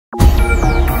Hi,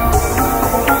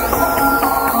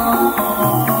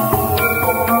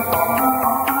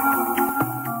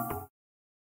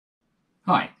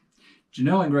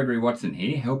 Janelle and Gregory Watson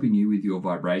here, helping you with your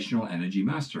vibrational energy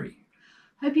mastery.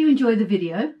 Hope you enjoy the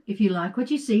video. If you like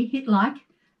what you see, hit like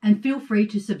and feel free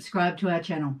to subscribe to our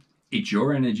channel. It's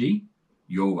your energy,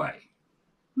 your way.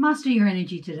 Master your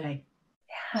energy today.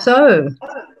 So,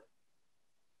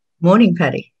 morning,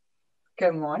 Patti.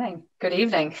 Good morning. Good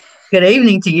evening. Good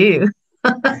evening to you.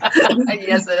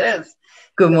 Yes, it is.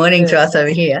 Good morning to us over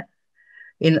here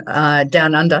in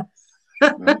down under.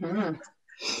 Mm-hmm.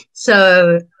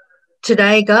 So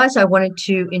today, guys, I wanted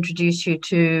to introduce you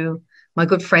to my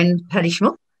good friend, Patti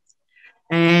Schmoock.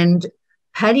 And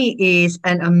Patti is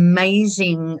an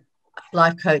amazing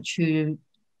life coach who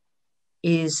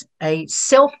is a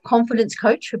self-confidence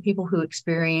coach for people who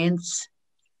experience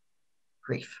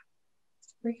grief.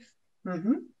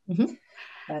 Mm-hmm.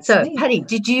 Mm-hmm. So, me. Patti,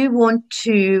 did you want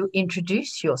to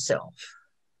introduce yourself?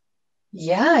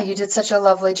 Yeah, you did such a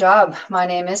lovely job. My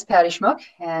name is Patti Schmoock,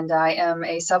 and I am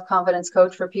a self-confidence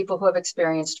coach for people who have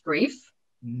experienced grief.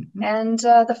 Mm-hmm. And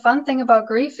the fun thing about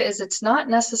grief is it's not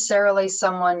necessarily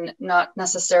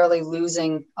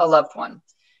losing a loved one.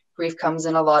 Grief comes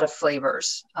in a lot of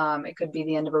flavors. It could be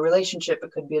the end of a relationship.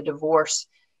 It could be a divorce.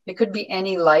 It could be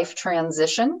any life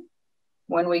transition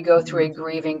when we go through a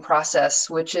grieving process,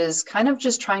 which is kind of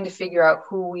just trying to figure out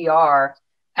who we are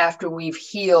after we've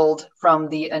healed from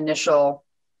the initial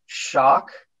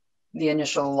shock, the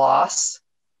initial loss.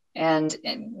 And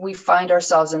we find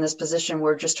ourselves in this position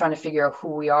where we're just trying to figure out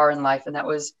who we are in life. And that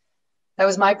was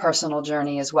my personal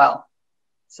journey as well.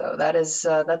 So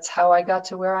that's how I got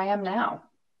to where I am now.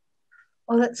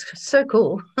 Oh, that's so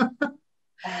cool.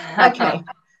 Okay.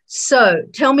 So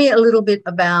tell me a little bit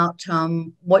about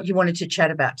what you wanted to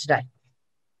chat about today.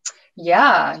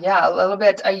 Yeah, a little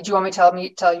bit. Do you want me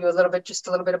to tell you just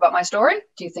a little bit about my story?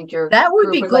 Do you think that would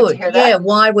be good? Like to hear that? Yeah,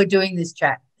 why we're doing this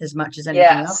chat as much as anything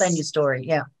else, and your story.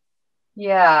 Yeah.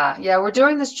 We're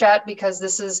doing this chat because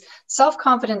this is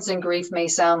self-confidence in grief may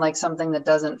sound like something that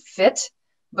doesn't fit,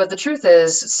 but the truth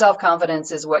is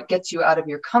self-confidence is what gets you out of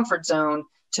your comfort zone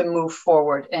to move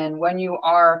forward. And when you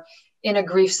are in a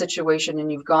grief situation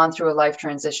and you've gone through a life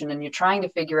transition and you're trying to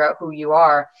figure out who you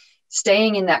are,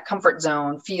 staying in that comfort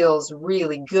zone feels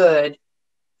really good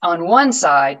on one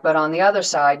side, but on the other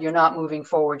side, you're not moving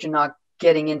forward. You're not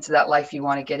getting into that life you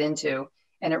want to get into.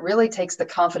 And it really takes the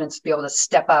confidence to be able to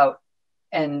step out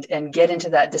and get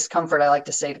into that discomfort. I like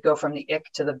to say to go from the ick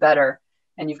to the better.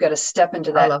 And you've got to step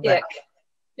into that ick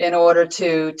in order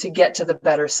to get to the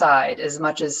better side, as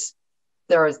much as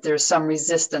there's some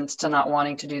resistance to not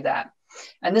wanting to do that.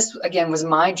 And this, again, was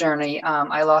my journey.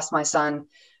 I lost my son,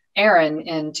 Aaron,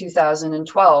 in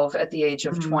 2012 at the age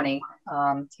of 20.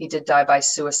 He did die by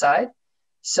suicide.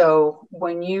 So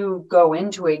when you go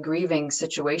into a grieving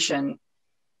situation,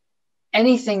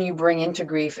 anything you bring into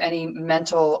grief, any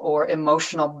mental or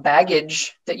emotional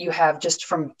baggage that you have just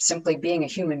from simply being a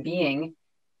human being,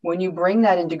 when you bring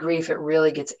that into grief, it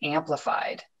really gets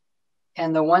amplified.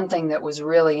 And the one thing that was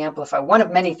really amplified, one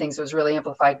of many things that was really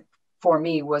amplified for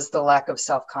me, was the lack of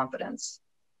self-confidence.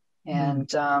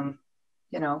 And,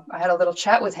 I had a little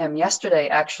chat with him yesterday,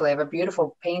 actually. I have a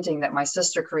beautiful painting that my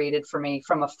sister created for me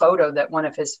from a photo that one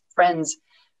of his friends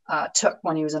took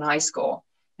when he was in high school.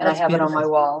 And I have it on my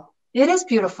wall. It is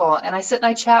beautiful. And I sit and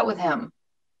I chat with him.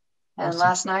 And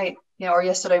last night, or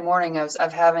yesterday morning, I was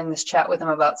having this chat with him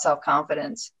about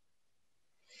self-confidence.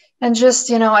 And just,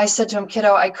 I said to him,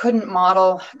 kiddo, I couldn't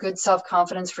model good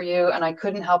self-confidence for you, and I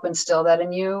couldn't help instill that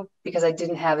in you because I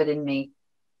didn't have it in me.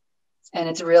 And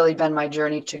it's really been my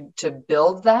journey to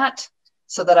build that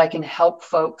so that I can help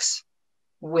folks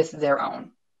with their own.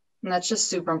 And that's just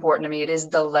super important to me. It is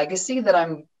the legacy that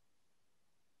I'm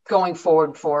going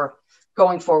forward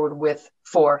with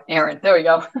for Aaron. There we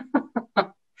go.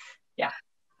 Yeah.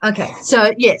 Okay.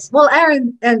 So, yes. Well,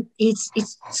 Aaron is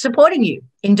supporting you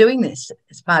in doing this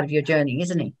as part of your journey,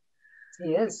 isn't he?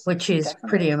 He is. Which is definitely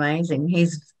pretty amazing.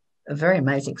 He's a very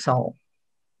amazing soul.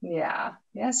 Yeah.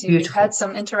 Yes. You've had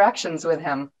some interactions with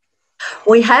him.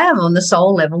 We have on the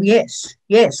soul level. Yes.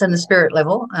 And the spirit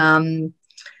level.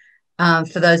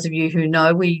 For those of you who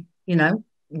know,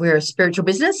 we're a spiritual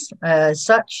business,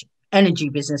 such energy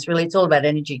business. Really, it's all about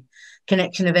energy,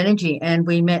 connection of energy. And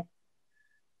we met,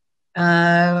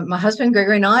 my husband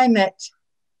Gregory and I met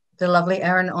the lovely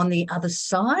Aaron on the other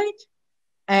side,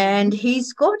 and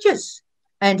he's gorgeous,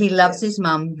 and he loves his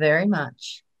mum very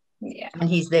much. Yeah, and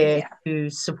he's there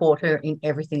to support her in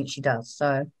everything that she does.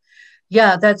 So,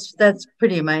 yeah, that's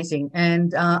pretty amazing.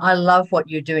 And I love what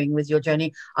you're doing with your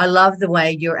journey. I love the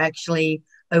way you're actually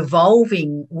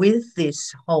evolving with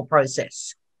this whole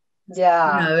process.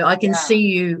 Yeah. I can see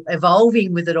you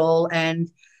evolving with it all, and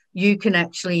you can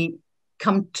actually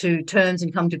come to terms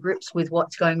and come to grips with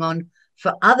what's going on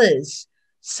for others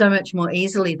so much more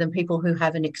easily than people who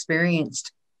haven't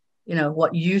experienced,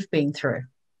 what you've been through.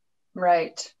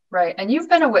 Right. And you've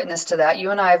been a witness to that.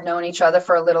 You and I have known each other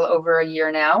for a little over a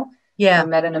year now. Yeah. We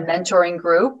met in a mentoring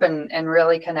group and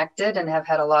really connected and have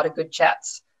had a lot of good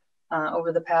chats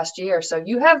over the past year. So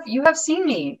you have seen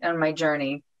me on my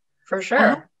journey for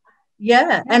sure.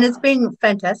 Yeah. And it's been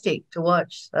fantastic to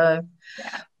watch. So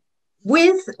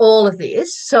with all of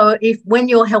this, so when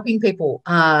you're helping people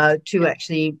to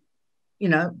actually,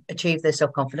 achieve their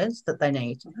self-confidence that they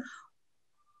need,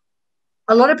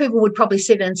 a lot of people would probably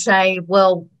sit and say,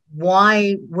 well,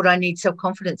 why would I need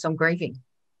self-confidence? I'm grieving.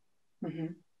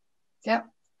 Yeah,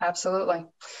 absolutely.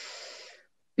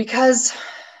 Because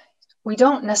we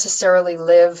don't necessarily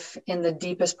live in the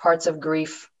deepest parts of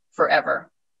grief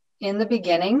forever. In the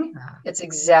beginning, it's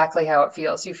exactly how it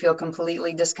feels. You feel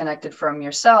completely disconnected from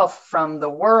yourself, from the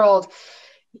world.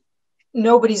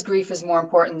 Nobody's grief is more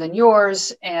important than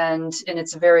yours. And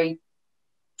it's a very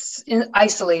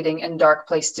isolating and dark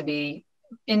place to be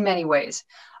in many ways.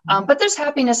 But there's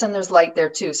happiness and there's light there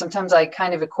too. Sometimes I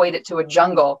kind of equate it to a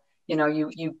jungle.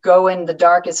 You go in the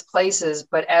darkest places,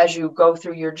 but as you go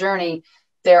through your journey,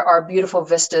 there are beautiful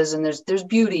vistas and there's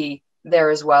beauty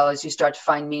there as well as you start to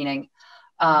find meaning.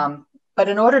 But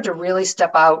in order to really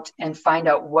step out and find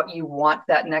out what you want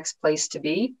that next place to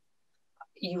be,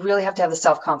 you really have to have the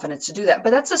self-confidence to do that.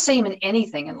 But that's the same in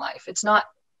anything in life. It's not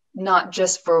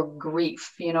just for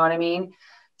grief. You know what I mean?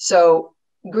 So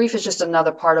grief is just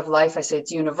another part of life. I say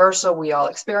it's universal. We all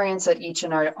experience it each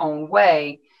in our own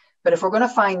way. But if we're going to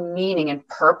find meaning and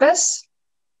purpose,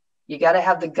 you got to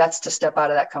have the guts to step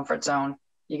out of that comfort zone.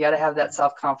 You got to have that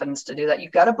self-confidence to do that.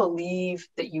 You've got to believe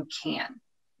that you can.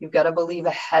 You've got to believe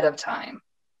ahead of time.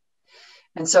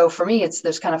 And so for me,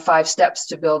 there's kind of 5 steps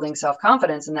to building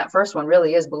self-confidence. And that first one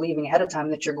really is believing ahead of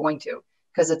time that you're going to,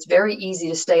 because it's very easy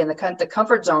to stay in the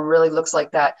comfort zone. Really looks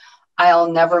like that.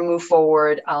 I'll never move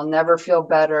forward. I'll never feel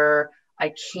better.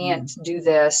 I can't do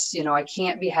this. I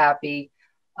can't be happy.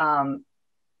 And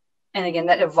again,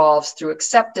 that evolves through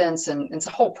acceptance, and it's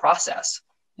a whole process.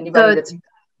 Anybody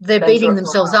they're beating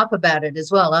themselves up about it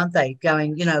as well, aren't they?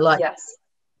 Going, yes.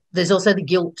 There's also the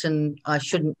guilt and I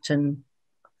shouldn't.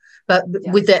 But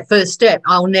with that first step,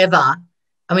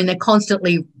 they're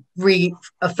constantly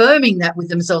reaffirming that with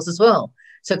themselves as well.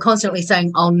 So constantly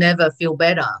saying, I'll never feel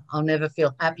better. I'll never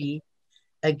feel happy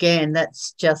again.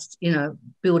 That's just,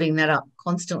 building that up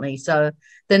constantly. So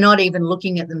they're not even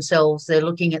looking at themselves. They're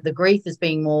looking at the grief as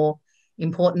being more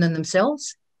important than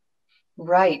themselves.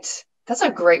 Right. That's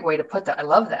a great way to put that. I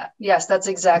love that. Yes, that's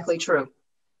exactly true.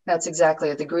 That's exactly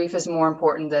it. The grief is more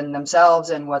important than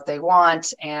themselves and what they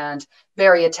want, and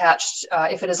very attached.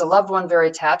 If it is a loved one, very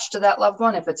attached to that loved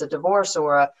one. If it's a divorce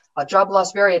or a job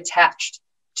loss, very attached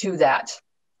to that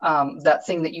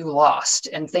thing that you lost,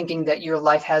 and thinking that your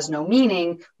life has no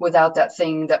meaning without that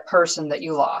thing, that person that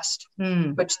you lost.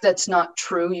 But that's not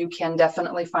true. You can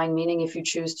definitely find meaning if you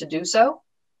choose to do so.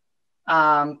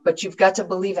 But you've got to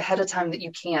believe ahead of time that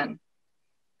you can.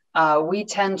 We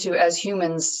tend to, as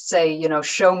humans, say,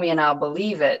 show me and I'll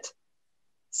believe it.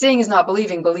 Seeing is not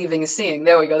believing, believing is seeing.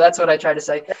 There we go. That's what I try to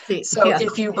say. So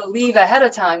if you believe ahead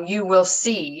of time, you will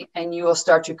see and you will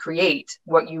start to create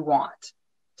what you want.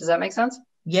 Does that make sense?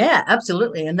 Yeah,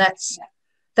 absolutely. And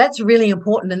that's really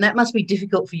important. And that must be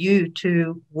difficult for you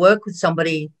to work with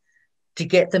somebody to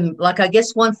get them, I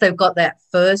guess once they've got that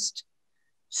first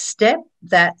step,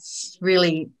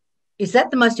 is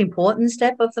that the most important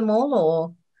step of them all,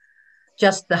 or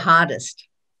just the hardest?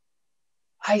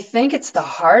 I think it's the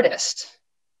hardest.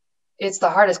 It's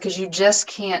the hardest because you just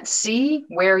can't see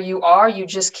where you are. You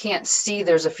just can't see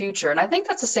there's a future. And I think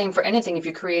that's the same for anything. If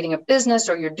you're creating a business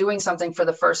or you're doing something for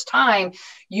the first time,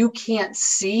 you can't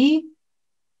see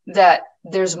that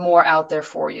there's more out there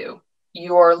for you.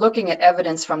 You're looking at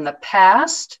evidence from the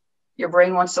past. Your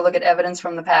brain wants to look at evidence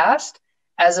from the past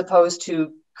as opposed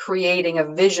to creating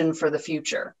a vision for the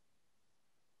future.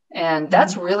 And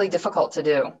that's really difficult to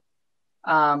do.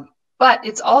 But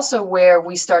it's also where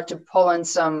we start to pull in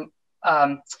some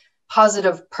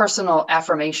positive personal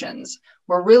affirmations.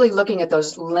 We're really looking at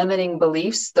those limiting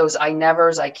beliefs, those I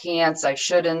nevers, I can'ts, I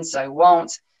shouldn'ts, I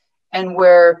won't, and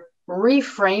we're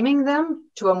reframing them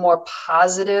to a more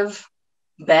positive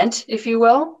bent, if you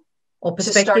will, or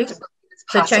perspective.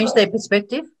 So change their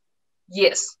perspective.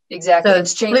 Yes, exactly. So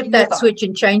it's flip that switch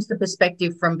and change the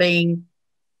perspective from being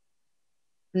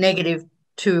negative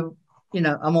to,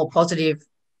 a more positive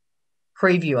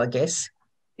preview, I guess.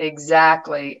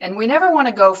 Exactly. And we never want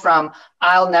to go from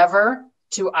I'll never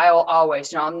to I'll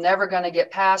always. I'm never going to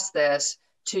get past this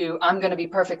to I'm going to be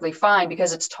perfectly fine,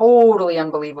 because it's totally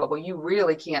unbelievable. You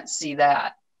really can't see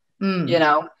that,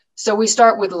 So we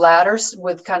start with ladders,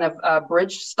 with kind of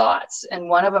bridge thoughts. And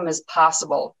one of them is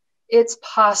possible. It's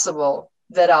possible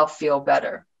that I'll feel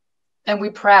better. And we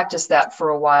practice that for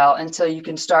a while until you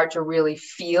can start to really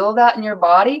feel that in your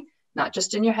body, not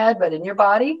just in your head, but in your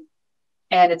body.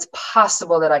 And it's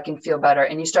possible that I can feel better.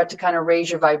 And you start to kind of raise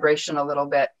your vibration a little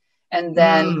bit. And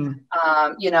then,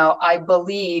 I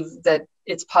believe that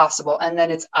it's possible. And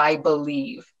then it's, I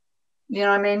believe, you know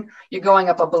what I mean? You're going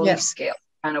up a belief scale,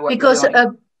 kind of what because you're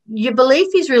doing. Your belief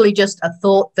is really just a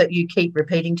thought that you keep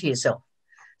repeating to yourself.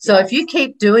 So if you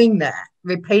keep doing that,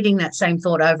 repeating that same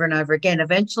thought over and over again,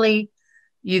 eventually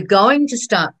you're going to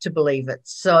start to believe it.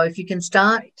 So if you can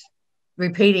start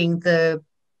repeating the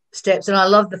steps, and I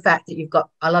love the fact that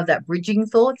I love that bridging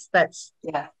thoughts. That's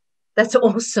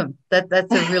awesome.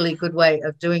 That's a really good way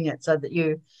of doing it, so that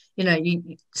you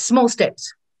small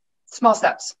steps. Small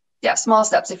steps. Yeah, small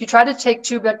steps. If you try to take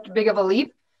too big of a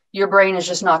leap, your brain is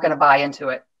just not going to buy into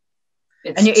it.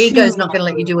 And your ego is not going to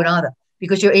let you do it either,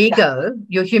 because your ego,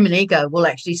 your human ego, will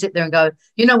actually sit there and go,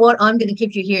 you know what, I'm going to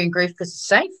keep you here in grief because it's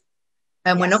safe.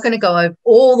 And we're not going to go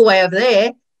all the way over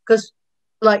there because,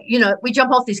 we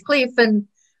jump off this cliff and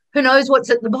who knows what's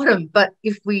at the bottom. But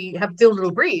if we have built a little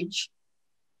bridge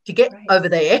to get over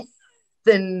there,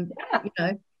 then,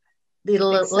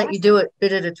 it'll let you do it a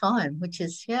bit at a time, which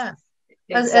is,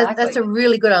 that's a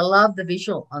really good, I love the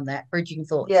visual on that, bridging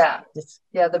thoughts.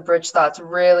 The bridge thought's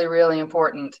really, really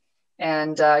important.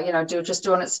 And,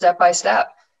 doing it step by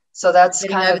step. So that's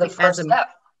getting kind of the first step.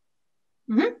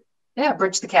 Mm-hmm. Yeah,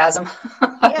 bridge the chasm.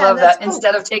 I love that. Cool.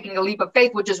 Instead of taking a leap of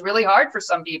faith, which is really hard for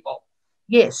some people.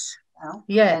 Yes.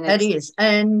 It is.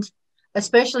 And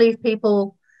especially if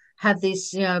people have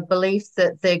this, belief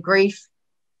that their grief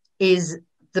is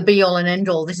the be all and end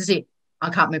all. This is it. I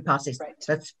can't move past this. Right.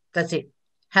 That's it.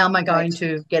 How am I going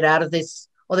to get out of this?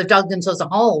 Or they've dug themselves a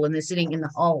hole and they're sitting in the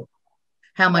hole.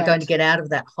 How am I going to get out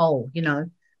of that hole?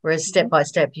 Whereas step by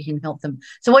step you can help them.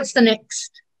 So what's the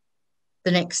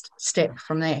next step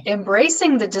from there?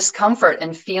 Embracing the discomfort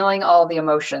and feeling all the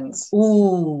emotions.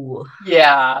 Ooh.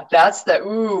 Yeah, that's the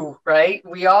ooh, right?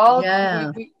 We all,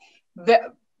 I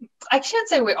can't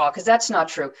say we all, because that's not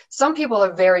true. Some people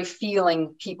are very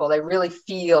feeling people. They really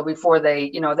feel before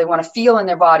they want to feel in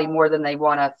their body more than they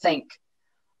want to think,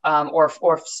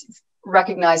 or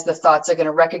recognize the thoughts. They're going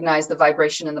to recognize the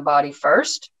vibration in the body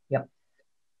first. Yep.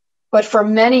 But for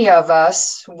many of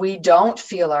us, we don't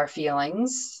feel our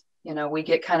feelings. We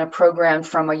get kind of programmed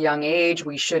from a young age.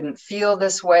 We shouldn't feel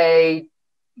this way.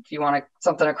 If you want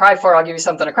something to cry for, I'll give you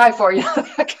something to cry for,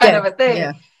 that kind of a thing.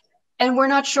 Yeah. And we're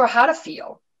not sure how to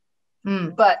feel.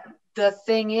 But the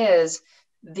thing is,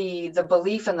 the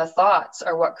belief and the thoughts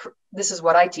are this is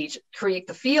what I teach, create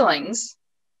the feelings,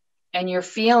 and your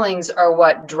feelings are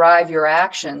what drive your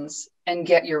actions and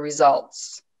get your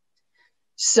results.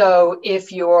 So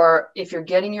if you're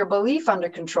getting your belief under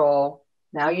control,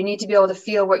 now you need to be able to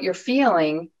feel what you're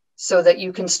feeling so that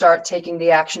you can start taking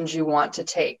the actions you want to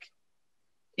take.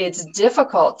 It's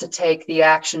difficult to take the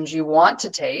actions you want to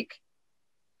take,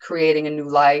 creating a new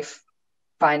life,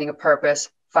 finding a purpose,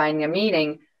 finding a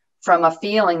meaning, from a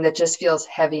feeling that just feels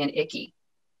heavy and icky.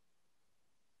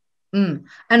 And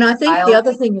I think the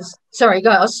other thing is, sorry, go.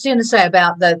 I was just going to say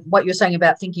about what you're saying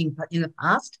about thinking in the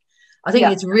past. I think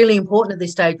it's really important at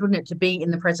this stage, wouldn't it, to be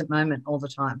in the present moment all the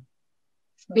time.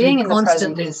 Being in the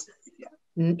present is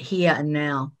here and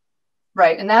now.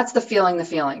 Right. And that's the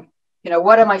feeling.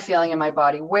 What am I feeling in my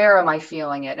body? Where am I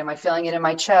feeling it? Am I feeling it in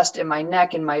my chest, in my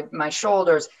neck, in my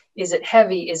shoulders? Is it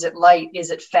heavy? Is it light? Is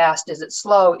it fast? Is it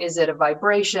slow? Is it a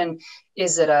vibration?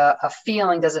 Is it a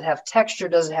feeling? Does it have texture?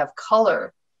 Does it have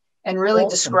color? And really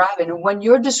describing. And when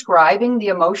you're describing the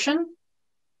emotion,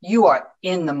 you are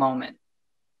in the moment.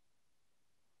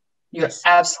 You're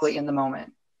absolutely in the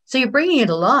moment. So you're bringing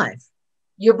it alive.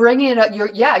 You're bringing it up.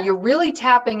 You're really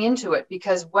tapping into it,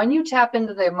 because when you tap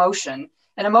into the emotion,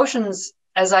 and emotions,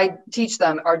 as I teach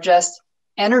them, are just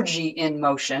energy in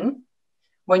motion.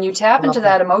 When you tap into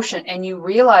that emotion and you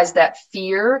realize that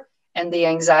fear and the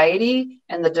anxiety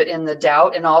and the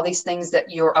doubt and all these things that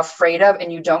you're afraid of,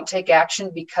 and you don't take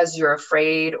action because you're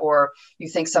afraid or you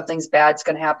think something's bad's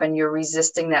going to happen, you're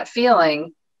resisting that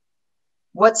feeling.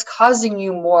 What's causing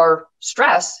you more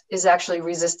stress is actually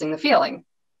resisting the feeling.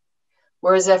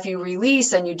 Whereas if you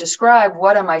release and you describe,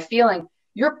 what am I feeling?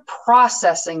 You're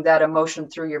processing that emotion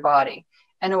through your body,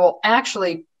 and it will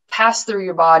actually pass through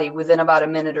your body within about a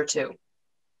minute or two,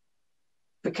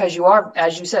 because you are,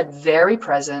 as you said, very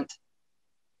present.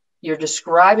 You're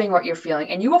describing what you're feeling,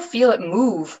 and you will feel it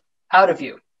move out of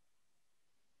you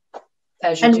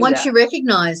as you And do once that.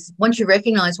 you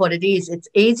recognize what it is, it's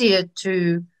easier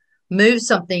to move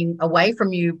something away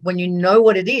from you when you know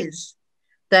what it is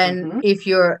than if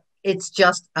it's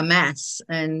just a mass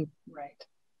and Right.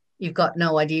 you've got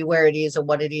no idea where it is or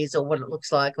what it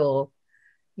looks like, or,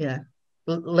 you know,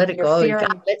 let it go. You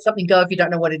can't let something go if you don't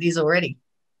know what it is already.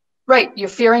 Right. You're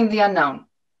fearing the unknown.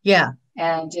 Yeah.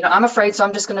 And, I'm afraid, so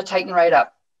I'm just going to tighten right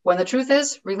up. When the truth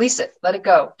is, release it, let it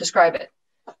go, describe it.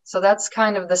 So that's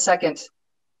kind of the second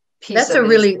piece.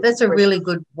 That's a really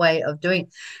good way of doing it.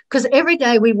 Because every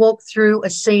day we walk through a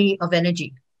sea of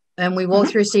energy, and we walk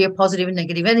through a sea of positive and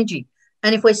negative energy.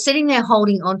 And if we're sitting there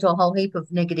holding onto a whole heap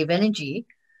of negative energy,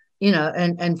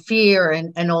 and fear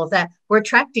and all of that, we're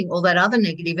attracting all that other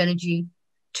negative energy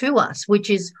to us,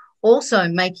 which is also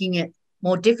making it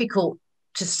more difficult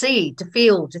to see, to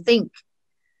feel, to think.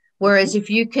 Whereas if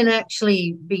you can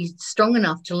actually be strong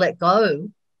enough to let go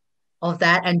of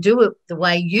that and do it the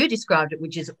way you described it,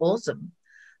 which is awesome,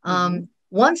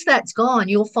 once that's gone,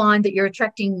 you'll find that you're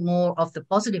attracting more of the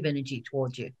positive energy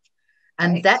towards you.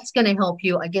 And that's going to help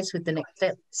you, I guess, with the next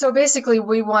step. So basically,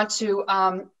 we want to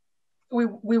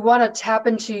we want to tap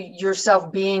into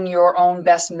yourself being your own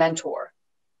best mentor.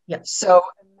 Yeah. So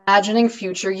imagining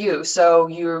future you. So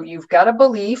you've got a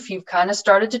belief, you've kind of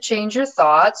started to change your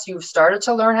thoughts, you've started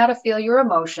to learn how to feel your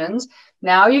emotions.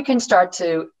 Now you can start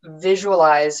to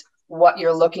visualize what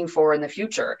you're looking for in the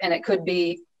future. And it could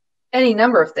be any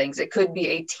number of things. It could be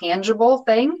a tangible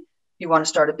thing. You want to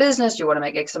start a business, you want to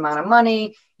make X amount of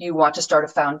money, you want to start a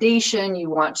foundation, you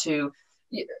want to,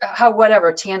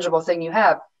 whatever tangible thing you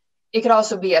have. It could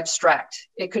also be abstract.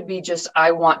 It could be just,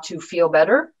 I want to feel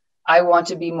better. I want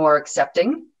to be more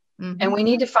accepting. And we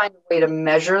need to find a way to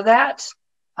measure that.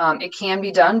 It can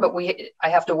be done, but I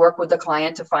have to work with the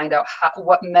client to find out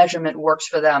what measurement works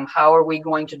for them. How are we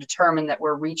going to determine that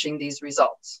we're reaching these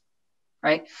results?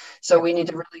 Right. So we need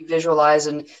to really visualize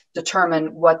and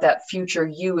determine what that future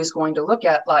you is going to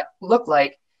look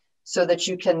like, so that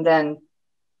you can then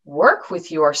work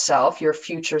with yourself, your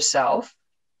future self,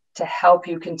 to help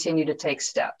you continue to take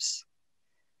steps.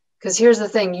 Because here's the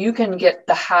thing, you can get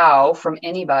the how from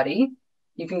anybody.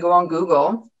 You can go on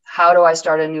Google, how do I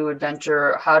start a new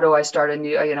adventure? How do I start a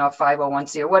new, a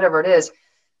 501c or whatever it is.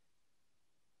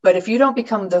 But if you don't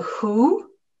become the who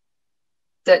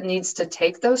that needs to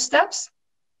take those steps,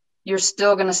 you're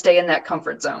still going to stay in that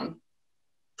comfort zone.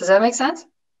 Does that make sense?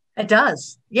 It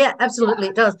does. Yeah, absolutely.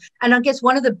 It does. And I guess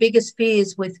one of the biggest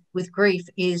fears with grief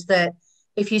is that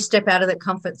if you step out of that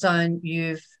comfort zone,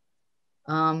 you've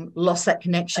lost that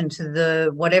connection to the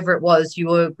whatever it was you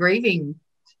were grieving,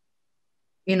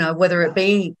 whether it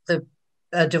be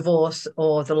a divorce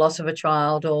or the loss of a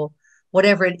child or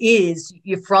whatever it is.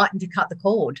 You're frightened to cut the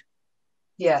cord.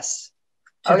 Yes.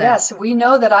 Oh, yes. We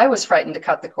know that I was frightened to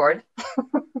cut the cord.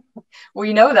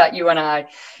 We know that, you and I.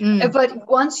 But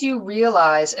once you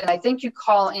realize, and I think you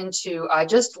call into, I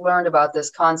just learned about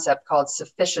this concept called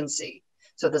sufficiency.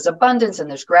 So there's abundance and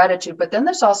there's gratitude, but then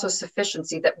there's also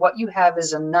sufficiency, that what you have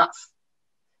is enough.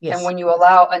 Yes. And when you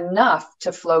allow enough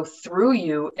to flow through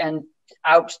you and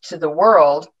out to the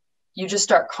world, you just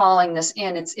start calling this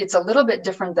in. It's a little bit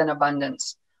different than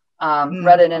abundance.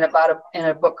 Read it in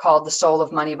a book called The Soul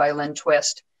of Money by Lynn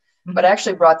Twist. But I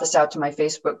actually brought this out to my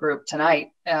Facebook group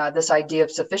tonight, this idea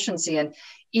of sufficiency. And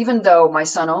even though my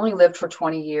son only lived for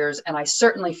 20 years, and I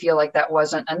certainly feel like that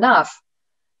wasn't enough,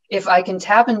 if I can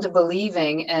tap into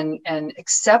believing and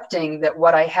accepting that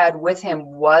what I had with him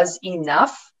was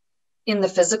enough in the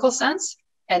physical sense,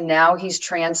 and now he's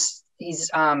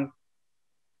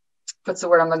what's the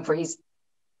word I'm looking for?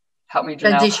 Help me,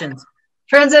 Janelle.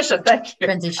 Transition. Thank you.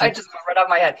 I just went right off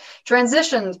my head.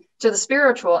 Transitioned to the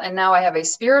spiritual, and now I have a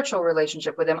spiritual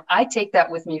relationship with him. I take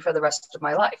that with me for the rest of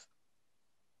my life.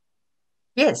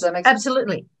 Yes,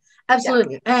 absolutely.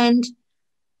 Absolutely. Yeah. And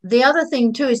the other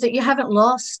thing too is that you haven't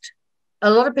lost.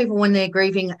 A lot of people, when they're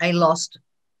grieving a lost,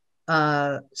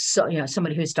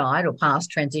 somebody who's died or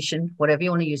passed, transitioned, whatever you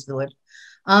want to use the word,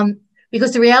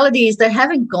 because the reality is they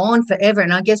haven't gone forever.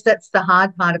 And I guess that's the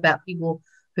hard part about people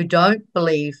who don't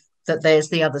believe that there's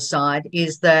the other side,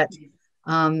 is that,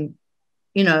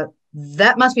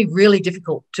 that must be really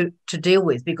difficult to deal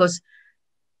with, because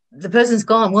the person's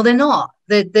gone. Well, they're not.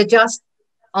 They're just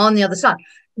on the other side.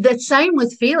 The same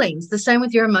with feelings, the same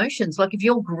with your emotions. Like if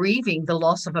you're grieving the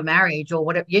loss of a marriage or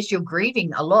whatever, yes, you're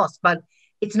grieving a loss, but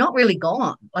it's not really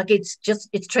gone. Like it's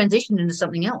transitioned into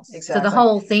something else. Exactly. So the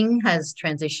whole thing has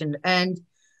transitioned. And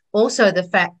also the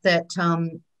fact that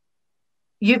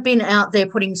you've been out there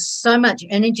putting so much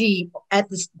energy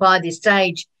by this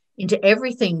stage into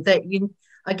everything that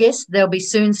I guess they'll be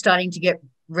soon starting to get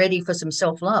ready for some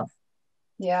self-love.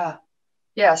 Yeah.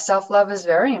 Yeah. Self-love is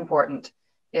very important.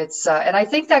 It's, and I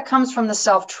think that comes from the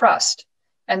self-trust,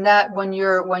 and that when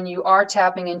you are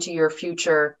tapping into your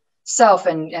future self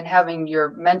and having your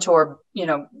mentor,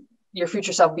 your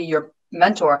future self be your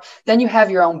mentor, then you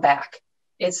have your own back.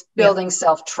 It's building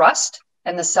self-trust,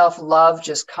 and the self-love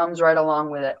just comes right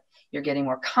along with it. You're getting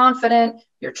more confident,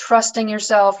 you're trusting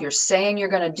yourself, you're saying you're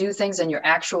going to do things and you're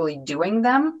actually doing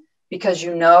them, because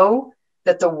you know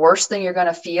that the worst thing you're going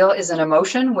to feel is an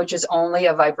emotion, which is only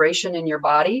a vibration in your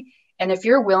body. And if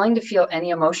you're willing to feel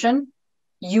any emotion,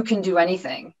 you can do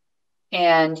anything,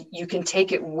 and you can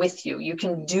take it with you. You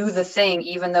can do the thing,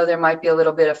 even though there might be a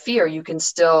little bit of fear, you can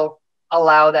still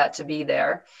allow that to be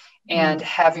there and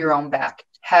have your own back,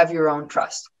 have your own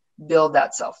trust, build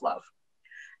that self-love.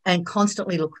 And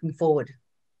constantly looking forward.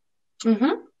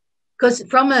 Mm-hmm. Because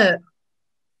from a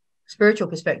spiritual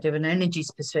perspective, an energy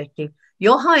perspective,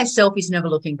 your higher self is never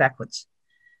looking backwards.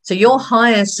 So your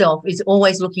higher self is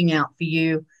always looking out for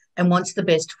you and wants the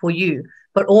best for you,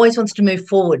 but always wants to move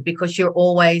forward, because you're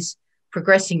always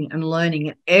progressing and learning,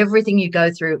 and everything you go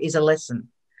through is a lesson.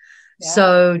 Yeah.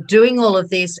 So doing all of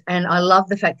this, and I love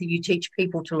the fact that you teach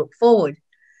people to look forward,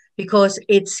 because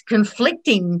it's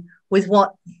conflicting with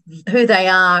who they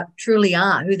truly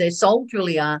are, who their soul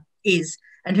truly is,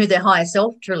 and who their higher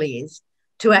self truly is,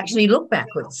 to actually look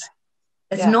backwards.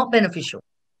 It's not beneficial.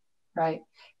 Right.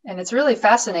 And it's really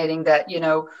fascinating that,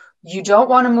 you don't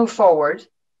want to move forward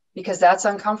because that's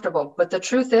uncomfortable. But the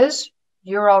truth is,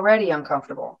 you're already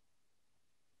uncomfortable.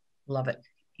 Love it.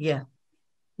 Yeah.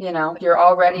 You're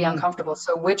already uncomfortable.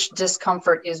 So which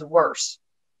discomfort is worse?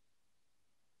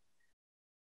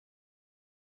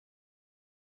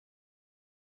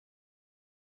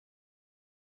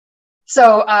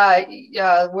 So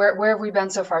where have we been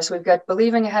so far? So we've got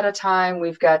believing ahead of time.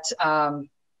 We've got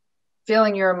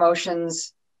feeling your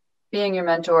emotions, being your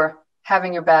mentor,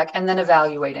 having your back, and then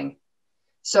evaluating.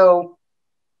 So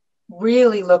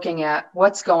really looking at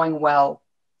what's going well,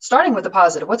 starting with the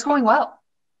positive. What's going well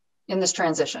in this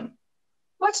transition?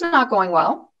 What's not going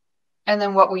well? And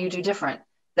then what will you do different?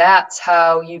 That's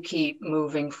how you keep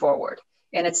moving forward.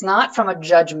 And it's not from a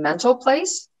judgmental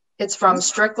place. It's from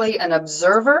strictly an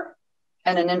observer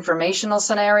and an informational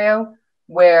scenario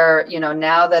where,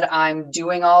 now that I'm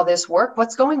doing all this work,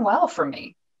 what's going well for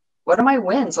me? What are my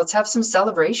wins? Let's have some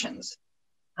celebrations.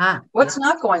 What's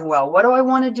not going well? What do I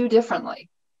want to do differently?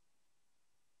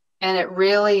 And it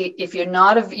really, if you're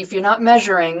not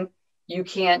measuring, you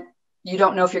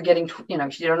don't know if you're getting, you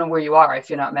don't know where you are if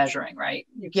you're not measuring, right?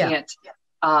 You can't,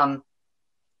 I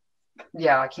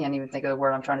can't even think of the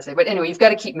word I'm trying to say. But anyway, you've got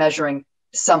to keep measuring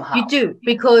somehow. You do,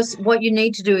 because what you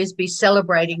need to do is be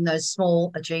celebrating those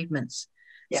small achievements.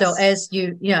 Yes. So as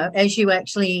you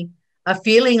actually are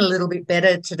feeling a little bit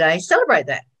better today, celebrate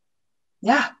that.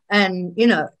 Yeah. And,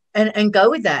 and go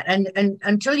with that. And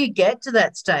until you get to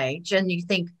that stage and you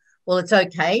think, well, it's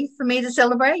okay for me to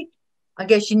celebrate, I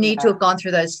guess you need to have gone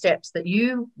through those steps that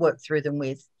you worked through them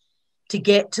with to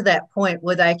get to that point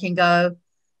where they can go,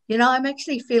 I'm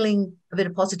actually feeling a bit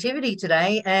of positivity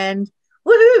today, and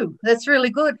woohoo, that's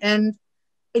really good. And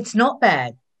it's not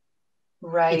bad.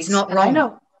 Right. It's not wrong. I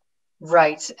know.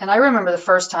 Right. And I remember the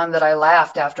first time that I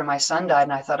laughed after my son died,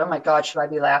 and I thought, oh my God, should I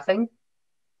be laughing?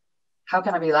 How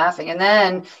can I be laughing? And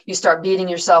then you start beating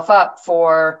yourself up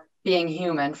for being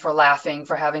human, for laughing,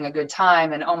 for having a good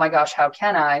time. And oh my gosh, how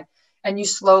can I? And you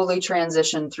slowly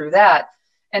transition through that.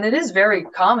 And it is very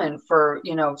common for,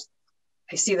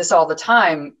 I see this all the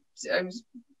time,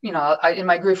 in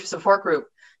my grief support group,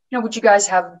 what'd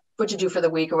you do for the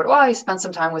week? Or what? Well, I spent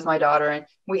some time with my daughter and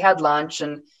we had lunch,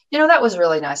 and, that was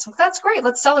really nice. Well, that's great.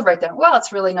 Let's celebrate that. Well,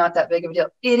 it's really not that big of a deal.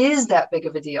 It is that big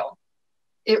of a deal.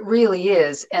 It really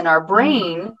is. And our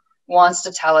brain wants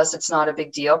to tell us it's not a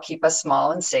big deal, keep us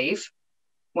small and safe.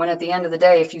 When at the end of the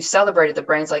day, if you celebrate it, the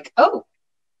brain's like, oh,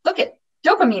 look at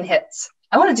dopamine hits.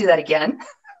 I want to do that again.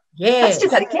 Yeah. Let's do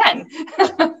that again.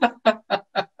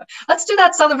 Let's do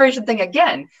that celebration thing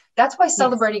again. That's why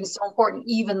celebrating is so important,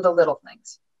 even the little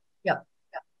things. Yeah.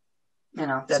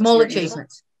 That's small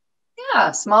achievements.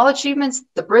 Yeah. Small achievements,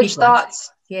 the bridge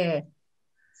thoughts. Yeah.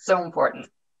 So important.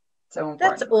 So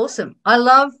important. That's awesome. I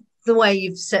love the way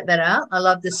you've set that out. I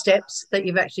love the steps that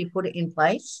you've actually put it in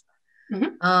place.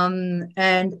 Mm-hmm.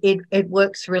 And it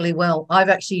works really well. I've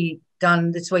actually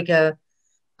done this week a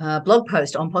blog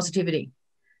post on positivity,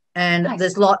 and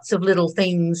there's lots of little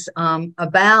things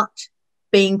about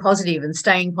being positive and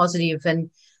staying positive,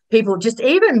 and people just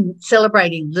even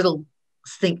celebrating little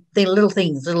things,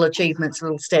 little achievements,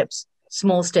 little steps,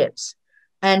 small steps,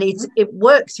 and it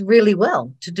works really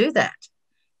well to do that.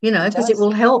 you know, because it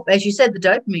will help. As you said, the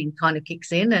dopamine kind of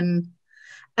kicks in,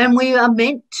 and we are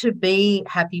meant to be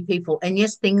happy people. And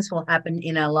yes, things will happen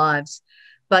in our lives,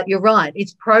 but you're right,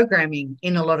 it's programming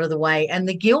in a lot of the way. And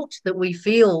the guilt that we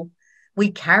feel,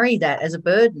 we carry that as a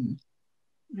burden.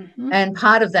 Mm-hmm. And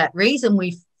part of that reason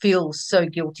we feel so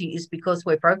guilty is because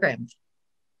we're programmed.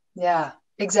 Yeah,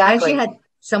 exactly. I actually had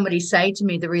somebody say to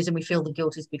me the reason we feel the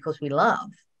guilt is because we love,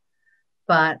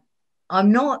 but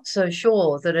I'm not so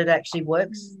sure that it actually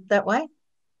works that way.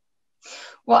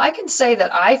 Well, I can say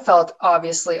that I felt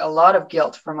obviously a lot of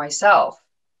guilt for myself.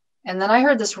 And then I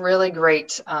heard this really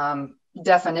great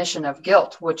definition of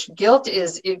guilt, which guilt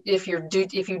is if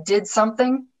you did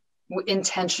something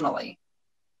intentionally.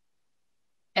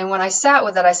 And when I sat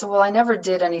with it, I said, well, I never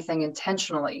did anything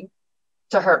intentionally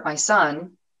to hurt my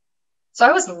son. So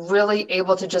I was really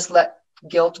able to just let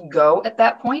guilt go at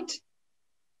that point.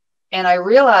 And I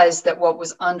realized that what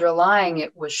was underlying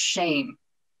it was shame.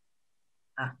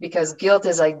 Because guilt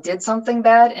is I did something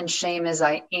bad, and shame is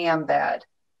I am bad.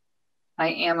 I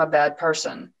am a bad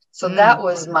person. So that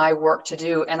was my work to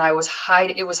do. And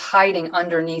it was hiding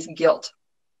underneath guilt.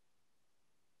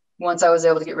 Once I was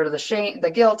able to get rid of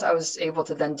the guilt, I was able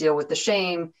to then deal with the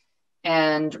shame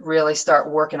and really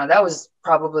start working on. That was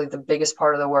probably the biggest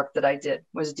part of the work that I did,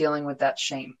 was dealing with that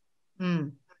shame.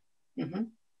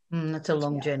 That's a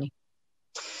long journey.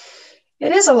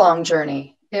 It is a long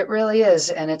journey. It really is.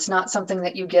 And it's not something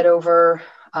that you get over.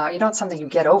 Something you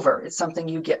get over. It's something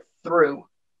you get through.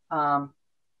 And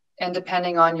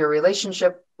depending on your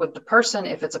relationship with the person,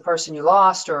 if it's a person you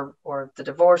lost or the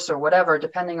divorce or whatever,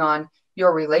 depending on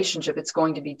your relationship, it's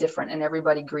going to be different, and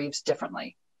everybody grieves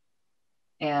differently.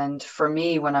 And for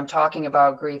me, when I'm talking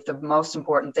about grief, the most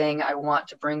important thing I want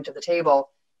to bring to the table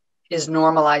is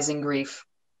normalizing grief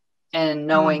and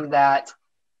knowing that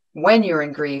when you're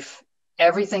in grief,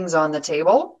 everything's on the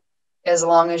table, as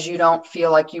long as you don't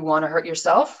feel like you want to hurt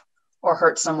yourself or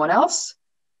hurt someone else.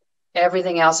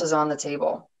 Everything else is on the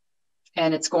table.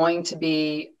 And it's going to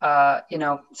be,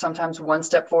 sometimes one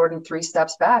step forward and 3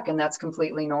 steps back, and that's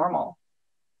completely normal.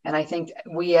 And I think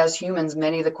we as humans,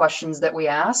 many of the questions that we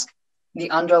ask, the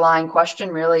underlying question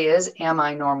really is, am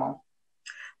I normal?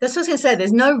 That's what I was going to say.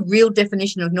 There's no real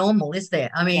definition of normal, is there?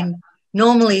 I mean,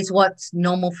 normal is what's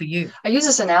normal for you. I use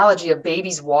this analogy of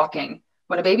babies walking.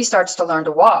 When a baby starts to learn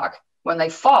to walk, when they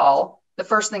fall, the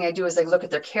first thing I do is they look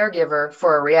at their caregiver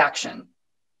for a reaction.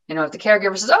 If the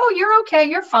caregiver says, oh, you're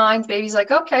okay, you're fine. The baby's like,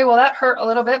 okay, well, that hurt a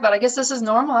little bit, but I guess this is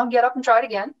normal. I'll get up and try it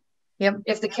again. Yep.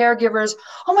 If the caregiver's,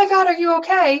 oh my God, are you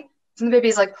okay? And the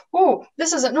baby's like, oh,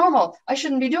 this isn't normal. I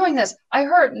shouldn't be doing this. I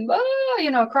hurt, and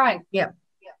crying. Yeah.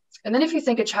 And then if you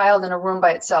think a child in a room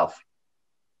by itself,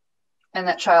 and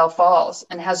that child falls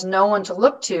and has no one to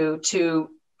look to,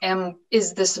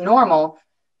 is this normal?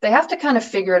 They have to kind of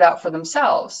figure it out for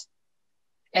themselves.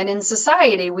 And in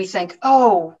society, we think,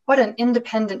 oh, what an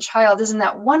independent child. Isn't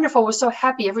that wonderful? We're so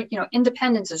happy.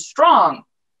 Independence is strong.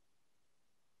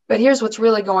 But here's what's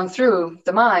really going through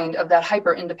the mind of that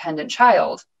hyper independent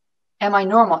child. Am I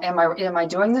normal? Am I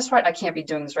doing this right? I can't be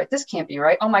doing this right. This can't be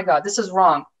right. Oh my God, this is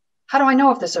wrong. How do I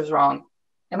know if this is wrong?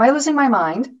 Am I losing my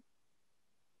mind?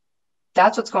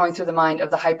 That's what's going through the mind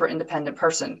of the hyper independent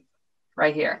person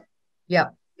right here.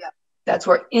 Yeah. That's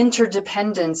where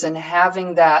interdependence and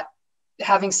having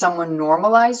someone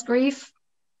normalize grief.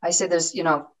 I say there's,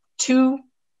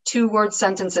 two-word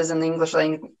sentences in the English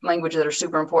language that are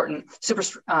super important, super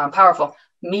powerful.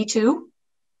 Me too,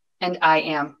 and I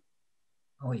am.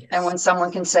 Oh, yes. And when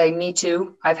someone can say, me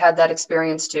too, I've had that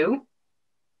experience too,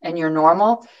 and you're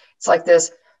normal, it's like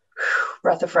this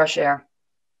breath of fresh air.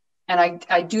 And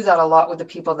I do that a lot with the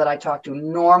people that I talk to,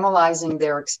 normalizing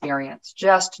their experience,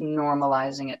 just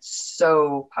normalizing it.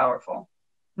 So powerful.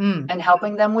 And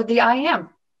helping them with the I am.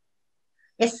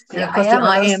 Yes, and of course the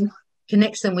I am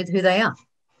connects them with who they are.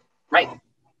 Right.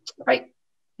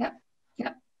 Yeah.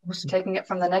 Awesome. Taking it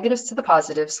from the negatives to the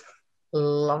positives.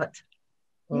 Love it.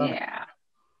 Love it. Yeah.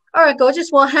 All right,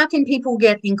 gorgeous. Well, how can people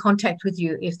get in contact with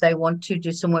you if they want to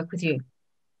do some work with you?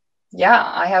 Yeah,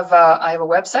 I have a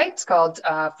website. It's called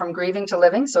From Grieving to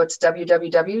Living. So it's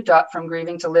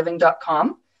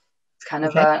www.fromgrievingtoliving.com. It's kind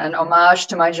of an homage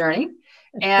to my journey.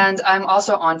 And I'm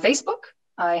also on Facebook.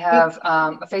 I have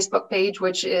a Facebook page,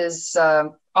 which is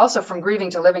also From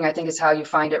Grieving to Living, I think is how you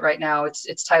find it right now.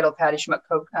 It's titled Patti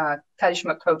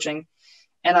Schmoock Coaching.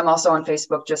 And I'm also on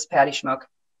Facebook, just Patti Schmoock.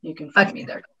 You can find me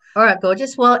there. All right,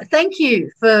 gorgeous. Well, thank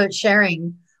you for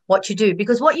sharing what you do,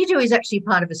 because what you do is actually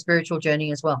part of a spiritual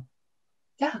journey as well.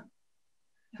 Yeah.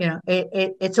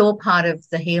 It's all part of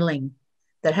the healing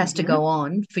that has to go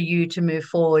on for you to move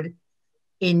forward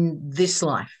in this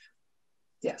life.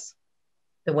 Yes.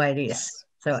 The way it is. Yes.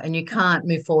 So, and you can't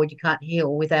move forward, you can't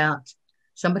heal without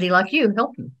somebody like you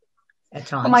helping at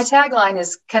times. Well, my tagline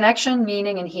is connection,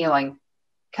 meaning, and healing.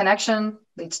 Connection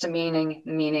leads to meaning,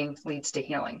 meaning leads to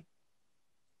healing.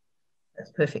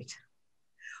 That's perfect.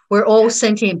 We're all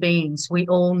sentient beings. We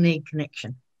all need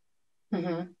connection.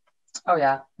 Mm-hmm. Oh,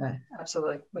 yeah, Right.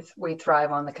 Absolutely. We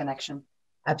thrive on the connection.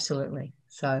 Absolutely.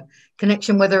 So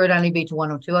connection, whether it only be to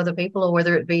one or two other people or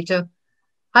whether it be to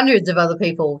hundreds of other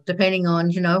people, depending on,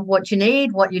 what you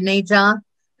need, what your needs are,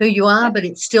 who you are, but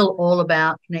it's still all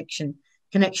about connection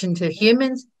to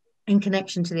humans and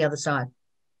connection to the other side.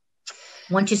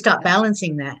 Once you start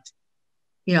balancing that,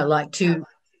 like to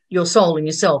your soul and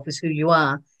yourself is who you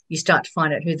are, you start to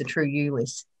find out who the true you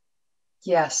is.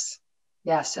 Yes.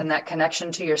 And that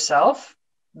connection to yourself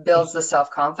builds the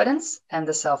self-confidence and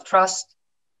the self-trust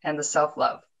and the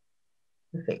self-love.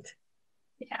 Perfect.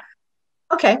 Yeah.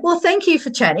 Okay. Well, thank you for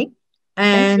chatting.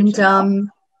 And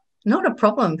not a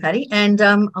problem, Patti. And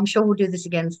I'm sure we'll do this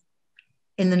again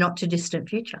in the not too distant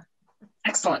future.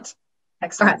 Excellent. All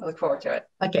right. I look forward to it.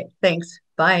 Okay. Thanks.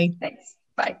 Bye. Thanks.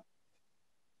 Bye.